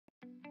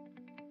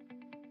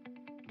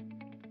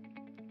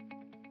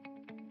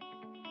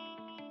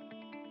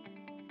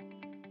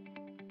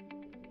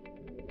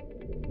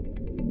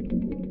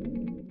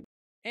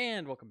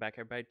And welcome back,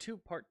 everybody, to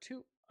part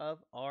 2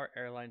 of our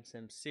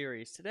AirlineSim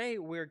series. Today,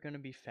 we're going to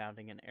be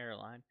founding an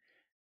airline.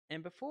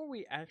 And before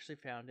we actually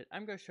found it,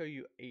 I'm going to show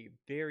you a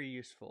very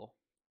useful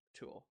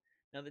tool.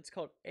 Now, it's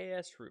called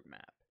AS Route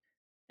Map.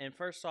 And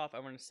first off, I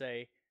want to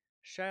say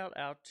shout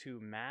out to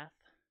Math.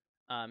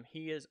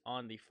 He is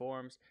on the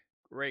forums.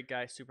 Great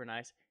guy, super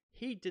nice.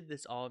 He did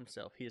this all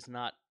himself. He is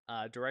not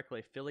directly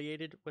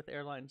affiliated with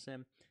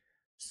AirlineSim.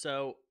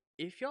 So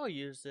if y'all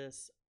use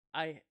this,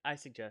 I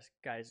suggest,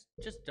 guys,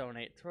 just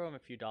donate. Throw him a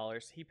few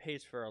dollars. He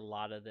pays for a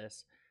lot of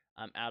this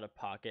out of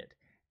pocket.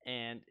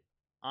 And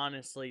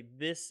honestly,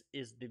 this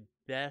is the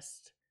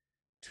best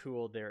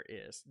tool there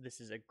is.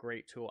 This is a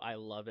great tool. I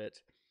love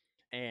it.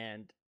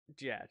 And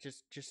yeah,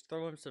 just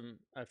throw him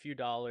a few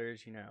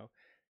dollars.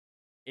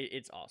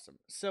 It's awesome.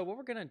 So what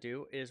we're gonna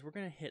do is we're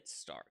gonna hit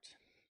start.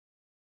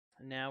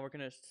 Now we're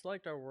gonna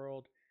select our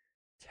world,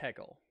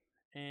 Tegel,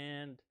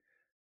 and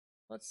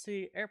let's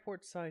see,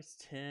 airport size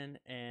 10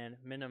 and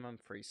minimum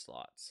free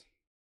slots.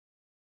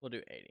 We'll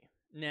do 80.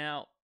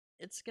 Now,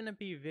 it's going to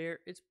be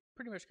it's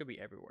pretty much going to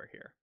be everywhere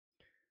here.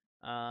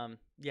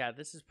 Yeah,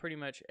 this is pretty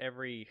much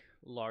every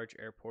large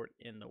airport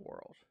in the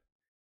world.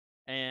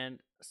 And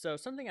so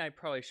something I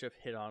probably should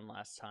have hit on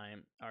last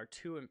time are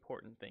two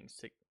important things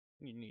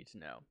you need to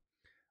know.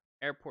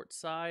 Airport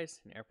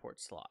size and airport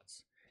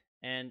slots.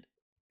 And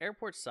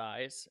airport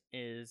size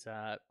is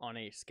on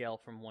a scale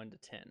from 1 to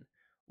 10.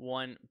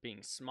 1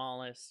 being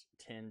smallest,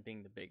 10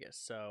 being the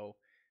biggest. So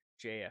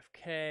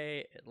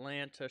JFK,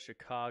 Atlanta,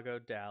 Chicago,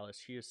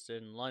 Dallas,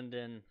 Houston,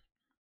 London,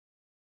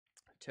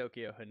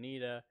 Tokyo,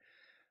 Haneda,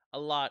 a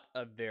lot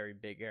of very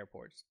big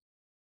airports.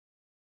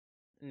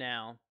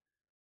 Now,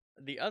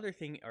 the other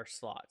thing are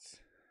slots.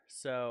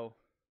 So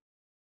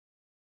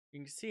you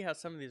can see how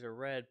some of these are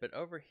red, but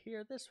over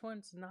here, this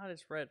one's not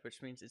as red,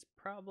 which means it's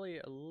probably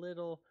a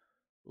little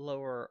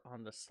lower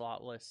on the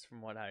slot list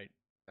from what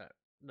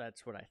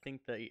that's what I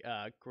think the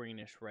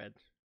greenish red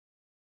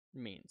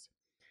means.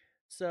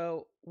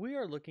 So we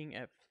are looking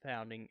at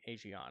founding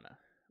Asiana,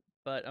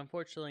 but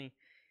unfortunately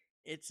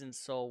it's in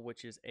Seoul,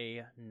 which is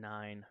a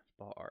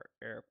 9-bar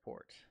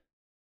airport.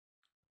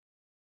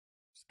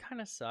 It kind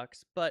of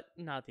sucks, but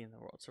not the end of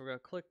the world. So we're going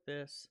to click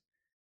this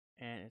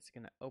and it's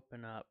going to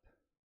open up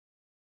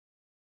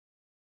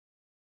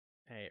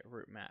a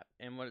route map.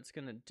 And what it's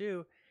going to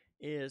do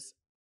is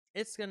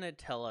it's going to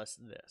tell us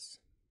this: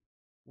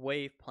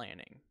 wave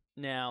planning.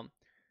 Now,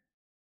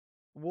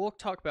 we'll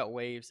talk about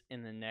waves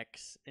in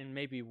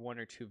maybe 1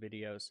 or 2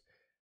 videos.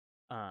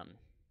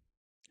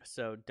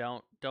 So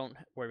don't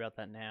worry about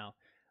that now.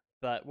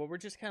 But what we're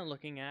just kind of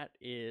looking at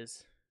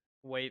is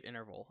wave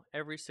interval.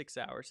 Every 6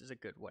 hours is a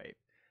good wave.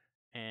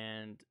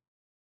 And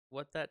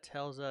what that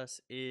tells us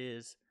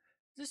is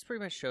this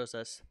pretty much shows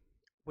us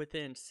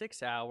within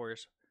 6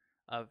 hours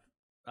of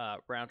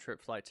round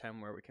trip flight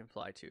time where we can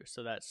fly to.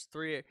 So that's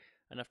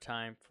enough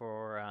time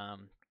for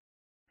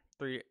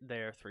 3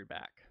 there, 3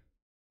 back.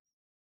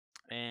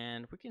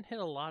 And we can hit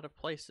a lot of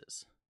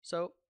places.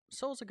 So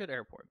Seoul's a good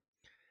airport.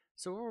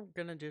 So what we're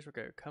gonna do is we're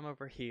gonna come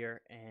over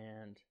here,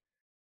 and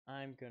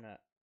I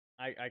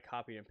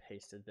copied and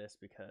pasted this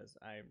because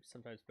I'm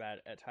sometimes bad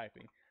at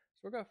typing. So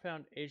we're gonna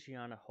found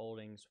Asiana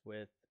Holdings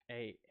with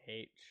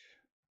ASH.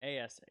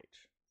 That's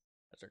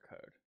our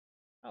code.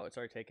 Oh, it's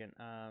already taken.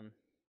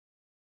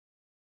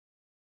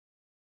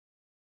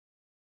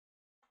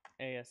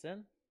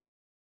 ASN.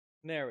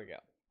 There we go.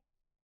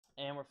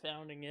 And we're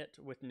founding it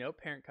with no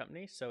parent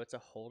company, so it's a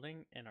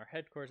holding, and our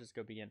headquarters is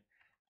going to be in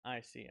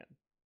ICN.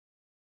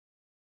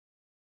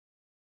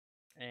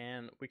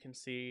 And we can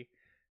see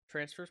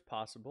transfers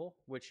possible,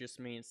 which just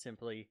means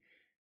simply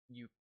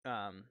you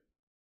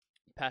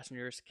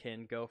passengers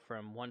can go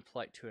from one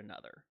flight to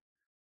another.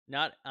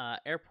 Not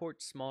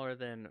airports smaller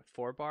than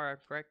 4-bar, I'm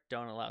correct,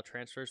 don't allow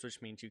transfers,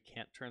 which means you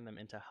can't turn them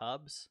into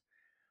hubs.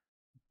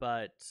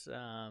 But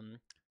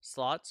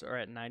slots are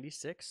at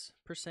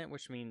 96%,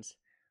 which means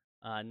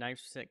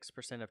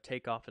 96% of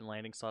takeoff and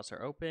landing slots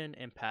are open,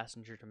 and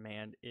passenger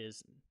demand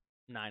is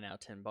 9 out of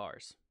 10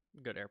 bars.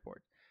 Good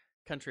airport.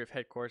 Country of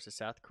headquarters is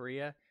South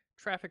Korea.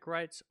 Traffic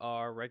rights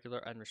are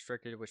regular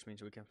unrestricted, which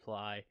means we can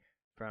fly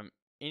from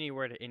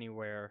anywhere to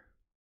anywhere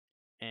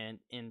and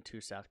into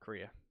South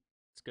Korea.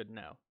 It's good to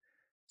know.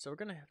 So we're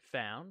going to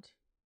found,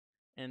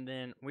 and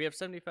then we have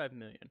 75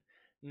 million.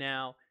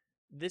 Now,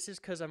 this is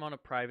because I'm on a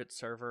private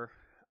server.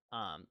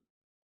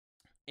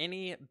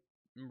 Any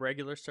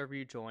regular server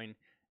you join,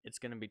 it's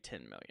going to be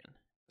 10 million.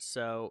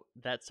 So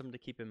that's something to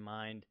keep in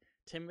mind.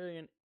 10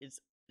 million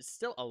is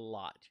still a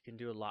lot. You can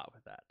do a lot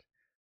with that.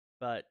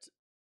 But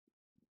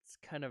it's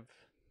kind of,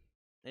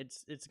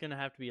 it's going to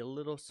have to be a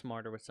little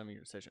smarter with some of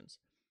your decisions.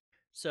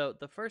 So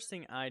the first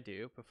thing I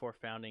do before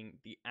founding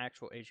the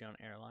actual Asiana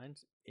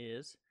Airlines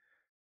is,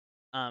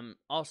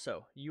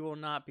 also, you will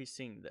not be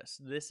seeing this.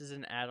 This is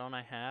an add-on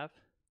I have.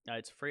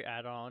 It's a free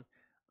add-on.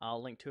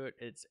 I'll link to it.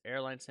 It's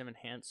AirlineSim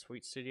Enhanced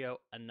Suite Studio.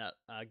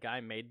 A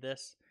guy made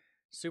this.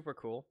 Super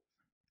cool.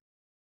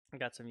 I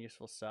got some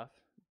useful stuff.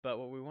 But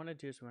what we want to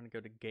do is we want to go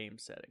to game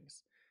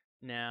settings.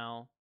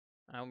 Now,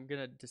 I'm going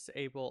to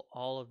disable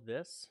all of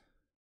this.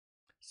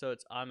 So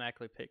it's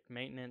automatically pick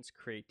maintenance,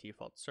 create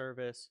default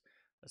service,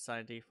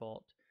 assign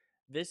default.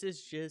 This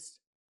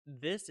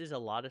is a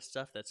lot of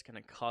stuff that's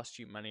going to cost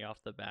you money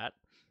off the bat.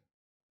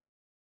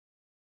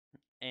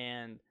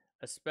 And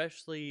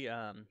especially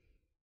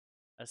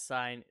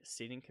assign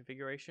seating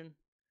configuration,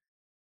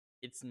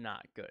 it's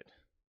not good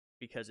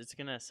because it's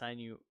going to assign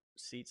you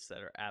seats that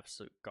are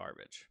absolute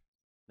garbage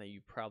that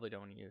you probably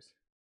don't want to use.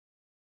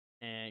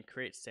 And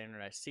create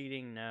standardized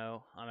seating,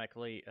 no.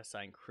 Automatically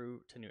assign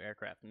crew to new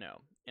aircraft, no.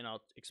 And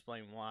I'll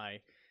explain why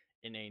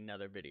in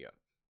another video.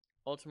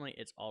 Ultimately,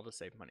 it's all to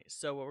save money.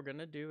 So what we're going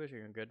to do is you're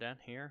going to go down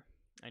here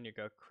and you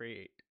go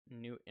create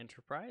new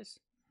enterprise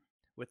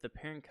with the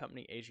parent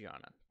company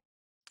Asiana.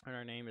 And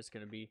our name is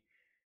going to be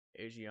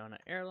Asiana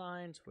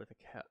Airlines with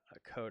a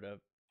code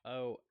of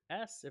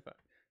OS. If it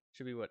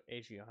should be what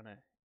Asiana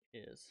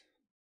is.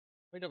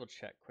 Let me double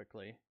check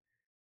quickly.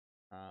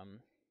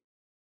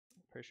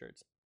 Pretty sure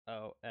it's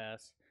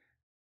OS.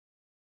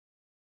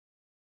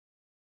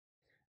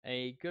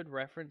 A good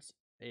reference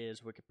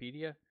is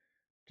Wikipedia.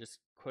 Just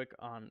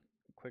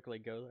quickly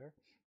go there.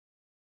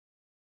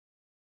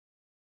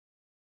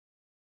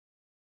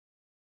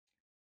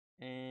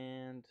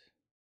 And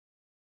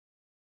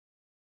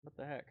what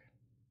the heck?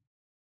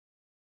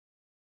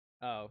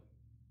 Oh,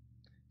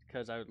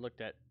 because I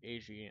looked at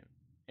Asian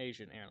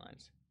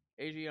Airlines.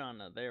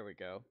 Asiana, there we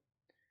go.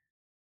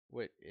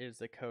 What is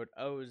the code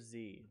OZ?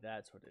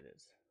 That's what it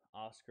is.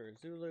 Oscar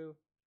Zulu.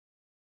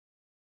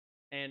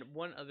 And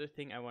one other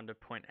thing I wanted to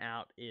point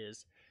out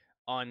is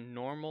on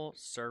normal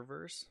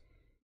servers,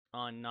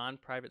 on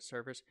non-private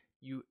servers,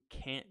 you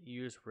can't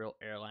use real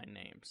airline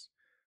names.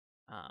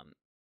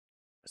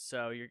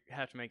 So you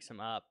have to make some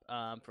up.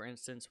 For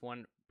instance,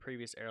 one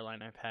previous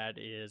airline I've had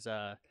is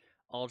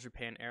All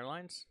Japan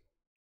Airlines,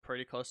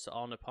 pretty close to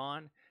All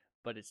Nippon,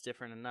 but it's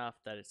different enough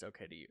that it's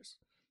okay to use.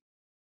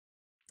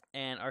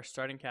 And our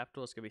starting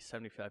capital is going to be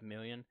 75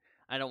 million.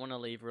 I don't want to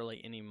leave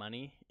really any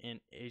money in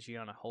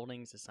Asiana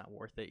Holdings. It's not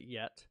worth it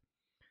yet.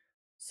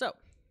 So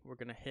we're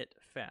going to hit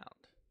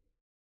found.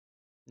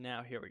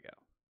 Now here we go.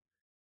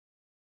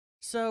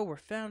 So we're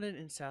founded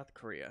in South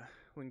Korea.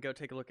 We can go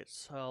take a look at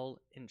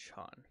Seoul,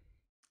 Incheon.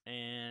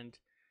 And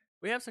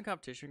we have some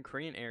competition.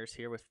 Korean Air is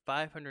here with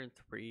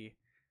 503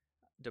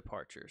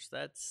 departures.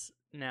 That's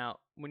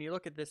now when you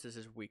look at this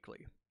is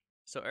weekly.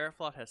 So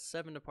Aeroflot has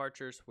 7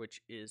 departures,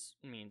 which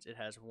means it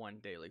has 1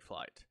 daily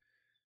flight.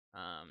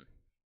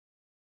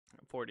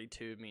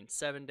 42 means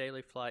 7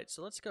 daily flights.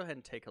 So let's go ahead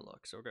and take a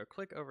look. So we're going to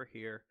click over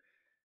here.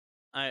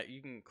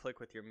 You can click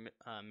with your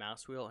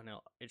mouse wheel and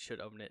it should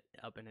open it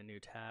up in a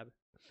new tab.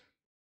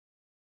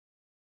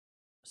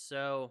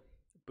 So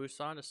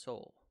Busan to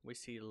Seoul, we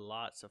see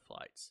lots of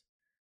flights,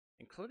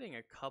 including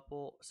a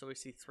couple. So we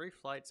see 3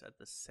 flights at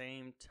the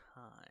same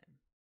time.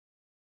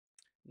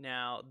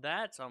 Now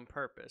that's on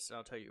purpose, and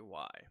I'll tell you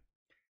why.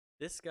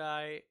 This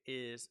guy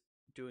is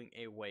doing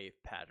a wave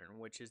pattern,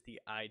 which is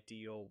the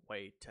ideal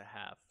way to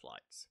have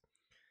flights.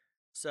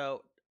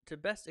 So to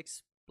best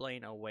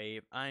explain a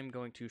wave, I'm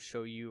going to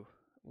show you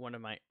one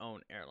of my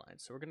own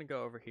airlines. So we're going to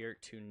go over here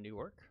to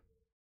Newark,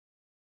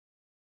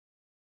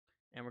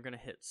 and we're going to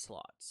hit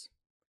slots.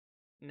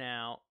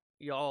 Now,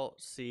 y'all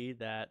see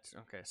that,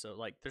 okay, so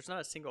like there's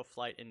not a single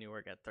flight in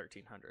Newark at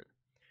 1300.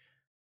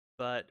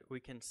 But we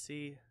can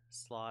see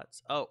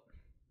slots. Oh,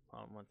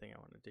 well, one thing I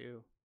want to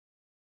do.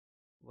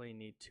 We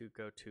need to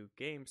go to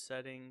game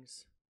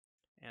settings.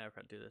 And I've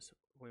got to do this.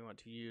 We want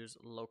to use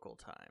local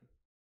time.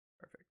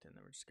 Perfect. And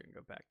then we're just going to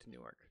go back to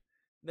Newark.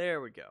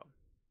 There we go.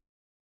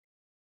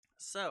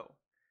 So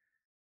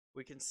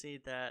we can see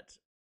that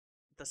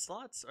the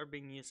slots are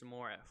being used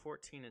more at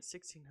 14 and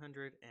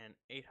 1600 and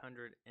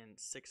 800 and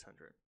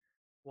 600.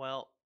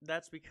 Well,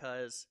 that's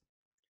because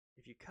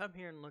if you come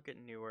here and look at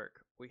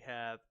Newark, we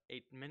have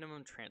a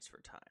minimum transfer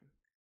time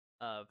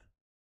of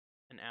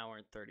 1 hour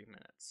and 30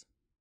 minutes.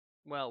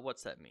 Well,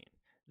 what's that mean?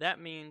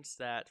 That means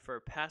that for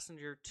a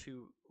passenger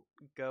to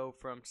go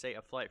from, say,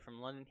 a flight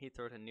from London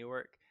Heathrow to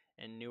Newark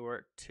and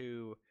Newark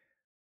to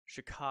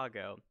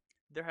Chicago,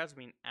 there has to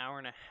be 1.5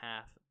 hours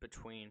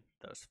between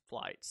those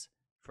flights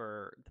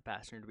for the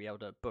passenger to be able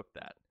to book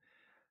that.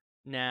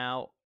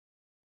 Now,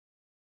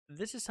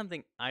 this is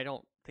something I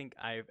don't think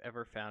I've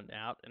ever found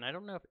out, and I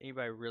don't know if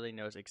anybody really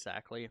knows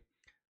exactly,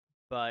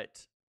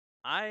 but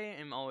I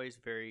am always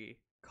very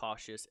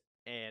cautious,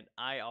 and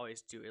I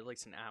always do at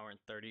least 1 hour and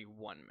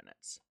 31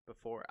 minutes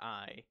before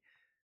I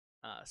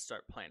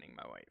start planning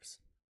my waves.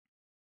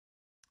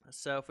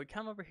 So if we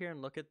come over here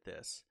and look at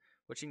this,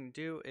 what you can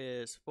do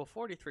is, well,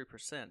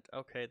 43%,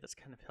 okay, that's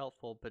kind of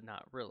helpful, but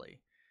not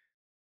really.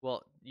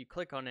 Well, you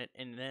click on it,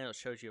 and then it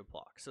shows you a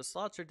block. So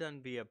slots are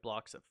done via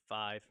blocks of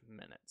 5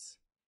 minutes.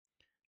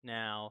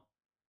 Now,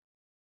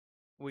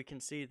 we can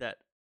see that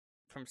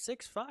from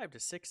 6.5 to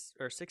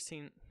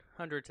 1600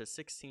 to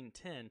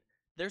 1610,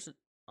 there's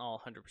all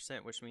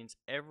 100%, which means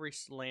every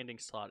landing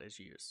slot is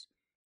used.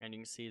 And you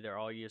can see they're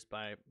all used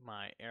by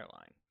my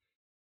airline.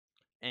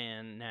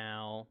 And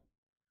now,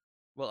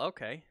 well,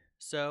 okay,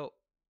 so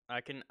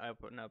I can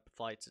open up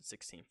flights at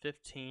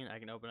 1615. I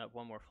can open up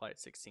one more flight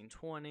at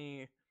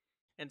 1620.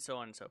 and so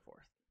on and so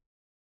forth.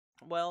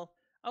 Well,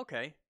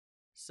 okay,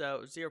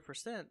 so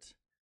 0%,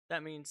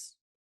 that means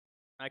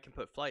I can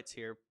put flights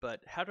here,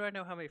 but how do I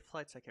know how many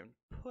flights I can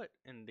put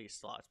in these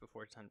slots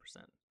before 10%?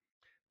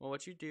 Well,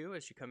 what you do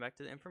is you come back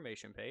to the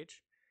information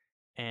page,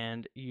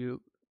 and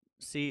you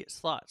see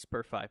slots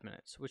per 5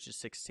 minutes, which is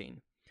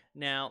 16.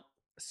 Now,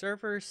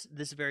 servers,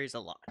 this varies a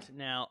lot.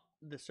 Now,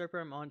 the server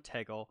I'm on,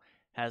 Tegel,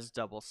 has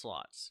double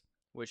slots,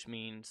 which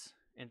means,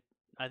 and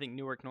I think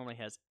Newark normally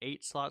has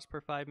 8 slots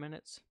per 5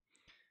 minutes,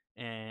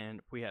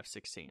 and we have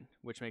 16,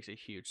 which makes a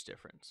huge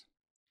difference.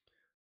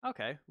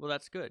 Okay, well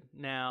that's good.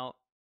 Now,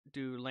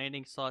 do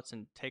landing slots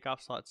and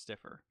takeoff slots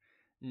differ?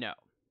 No.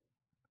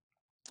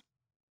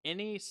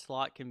 Any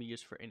slot can be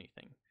used for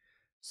anything.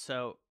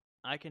 So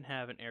I can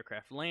have an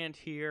aircraft land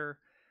here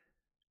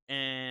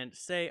and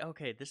say,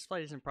 okay, this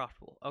flight isn't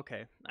profitable.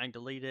 Okay, I can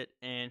delete it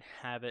and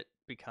have it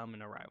become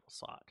an arrival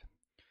slot.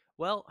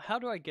 Well, how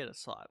do I get a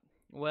slot?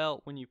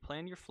 Well, when you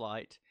plan your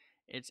flight,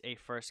 it's a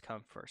first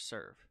come, first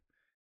serve.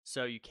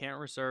 So you can't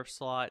reserve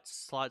slots.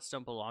 Slots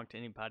don't belong to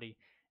anybody,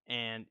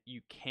 and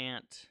you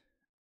can't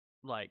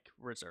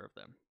reserve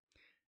them.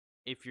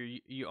 If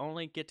you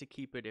only get to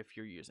keep it if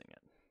you're using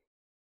it.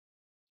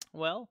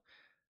 Well,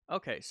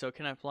 okay, so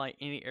can I fly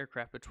any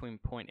aircraft between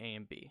point A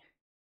and B?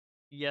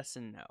 Yes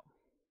and no.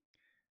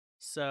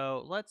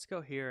 So let's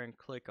go here and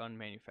click on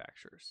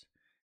manufacturers.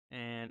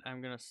 And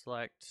I'm going to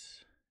select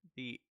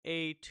the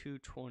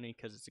A220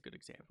 because it's a good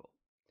example.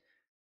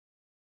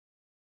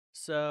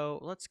 So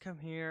let's come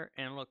here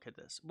and look at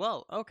this.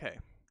 Well, okay,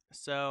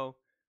 so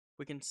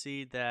we can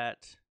see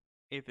that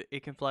if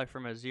it can fly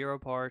from a 0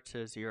 bar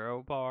to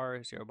 0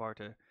 bar, 0 bar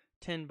to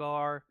 10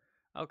 bar.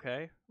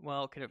 Okay,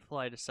 well, can it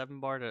fly to 7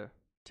 bar to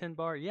 10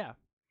 bar? Yeah.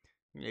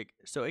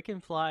 So it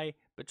can fly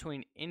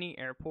between any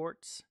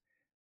airports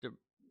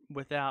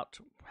without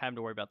having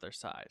to worry about their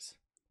size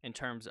in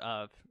terms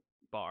of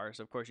bars.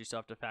 Of course, you still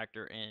have to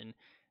factor in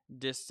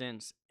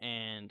distance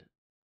and,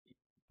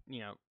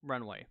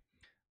 runway.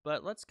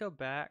 But let's go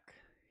back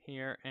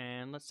here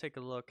and let's take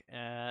a look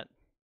at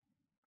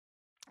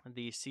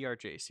the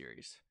CRJ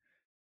series.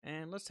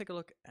 And let's take a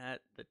look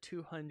at the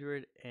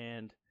 200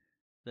 and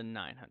the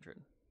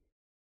 900.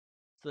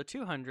 So the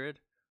 200,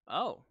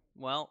 oh,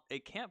 well,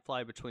 it can't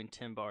fly between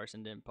 10 bars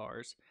and 10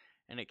 bars,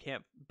 and it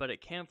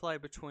can fly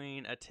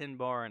between a 10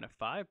 bar and a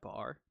 5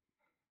 bar,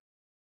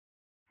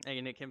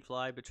 and it can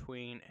fly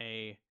between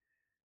a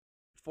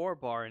 4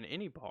 bar and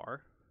any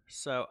bar.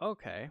 So,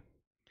 okay,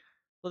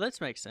 well,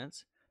 that makes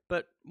sense.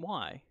 But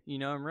why?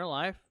 In real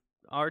life,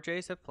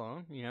 RJs have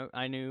flown.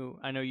 I know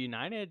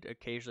United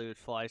occasionally would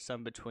fly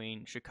some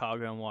between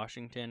Chicago and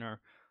Washington, or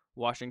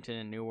Washington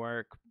and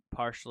Newark,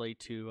 partially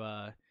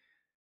to,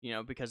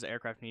 because the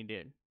aircraft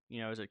needed,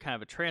 as a kind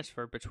of a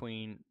transfer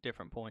between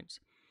different points.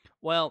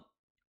 Well,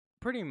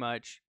 pretty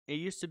much, it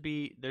used to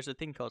be, there's a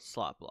thing called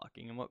slot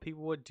blocking, and what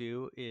people would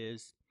do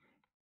is,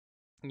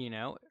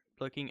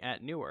 looking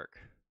at Newark,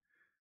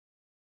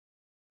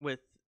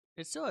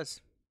 it still has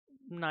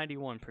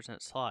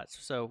 91% slots,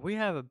 so we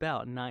have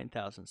about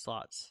 9,000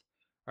 slots,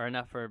 or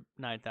enough for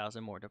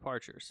 9,000 more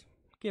departures,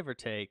 give or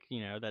take.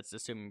 That's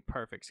assuming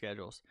perfect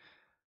schedules.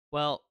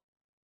 Well,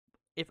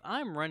 if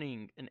I'm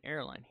running an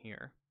airline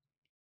here,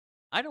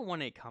 I don't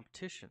want any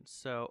competition,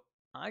 so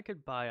I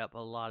could buy up a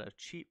lot of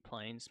cheap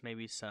planes,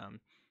 maybe some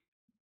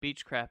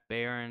Beechcraft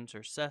Barons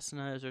or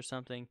Cessnas or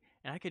something,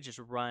 and I could just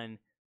run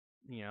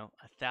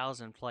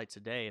 1,000 flights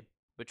a day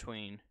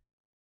between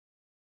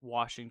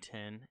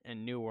Washington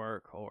and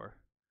Newark, or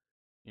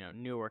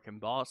Newark and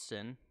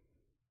Boston,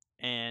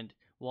 and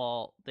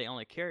while they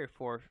only carry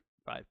 4 or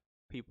 5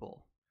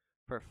 people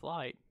per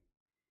flight,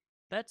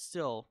 that's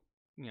still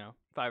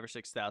 5,000 or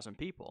 6,000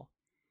 people.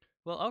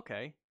 Well,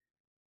 okay,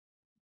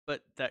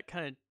 but that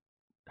kind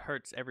of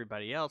hurts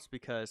everybody else,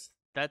 because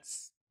that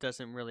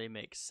doesn't really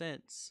make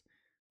sense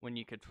when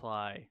you could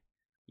fly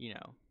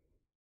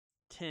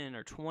 10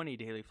 or 20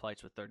 daily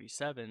flights with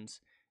 37s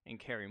and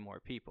carry more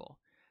people.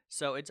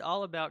 So it's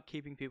all about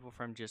keeping people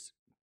from just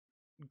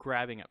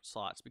grabbing up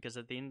slots, because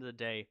at the end of the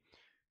day,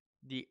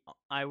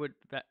 I would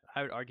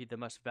argue the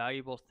most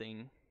valuable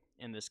thing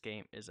in this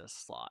game is a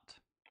slot.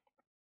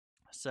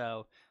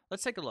 So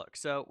let's take a look.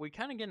 So we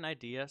kind of get an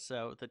idea.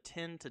 So the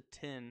 10 to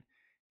 10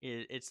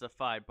 it's the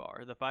 5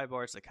 bar. The 5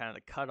 bar is the kind of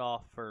the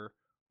cutoff for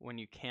when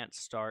you can't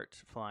start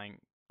flying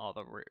all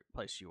the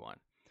place you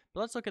want. But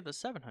let's look at the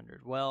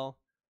 700. Well,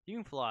 you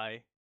can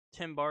fly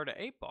 10 bar to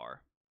 8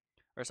 bar.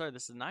 Or sorry,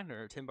 this is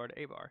 900, 10 bar to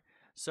 8 bar.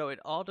 So it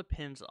all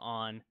depends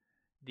on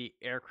the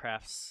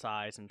aircraft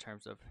size in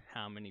terms of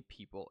how many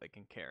people it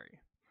can carry.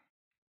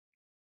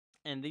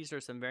 And these are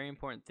some very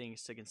important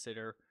things to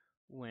consider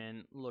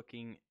when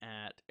looking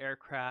at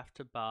aircraft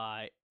to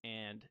buy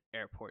and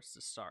airports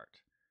to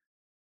start.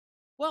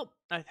 Well,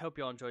 I hope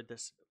you all enjoyed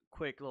this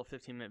quick little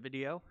 15-minute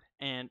video.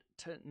 And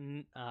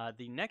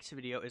the next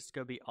video is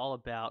going to be all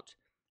about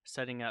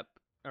setting up,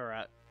 or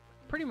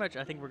pretty much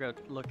I think we're going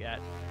to look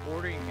at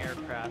ordering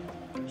aircraft,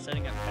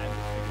 setting up cabin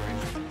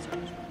configurations,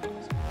 and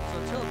service. So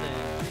until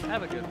then,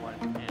 have a good one,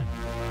 and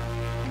goodbye.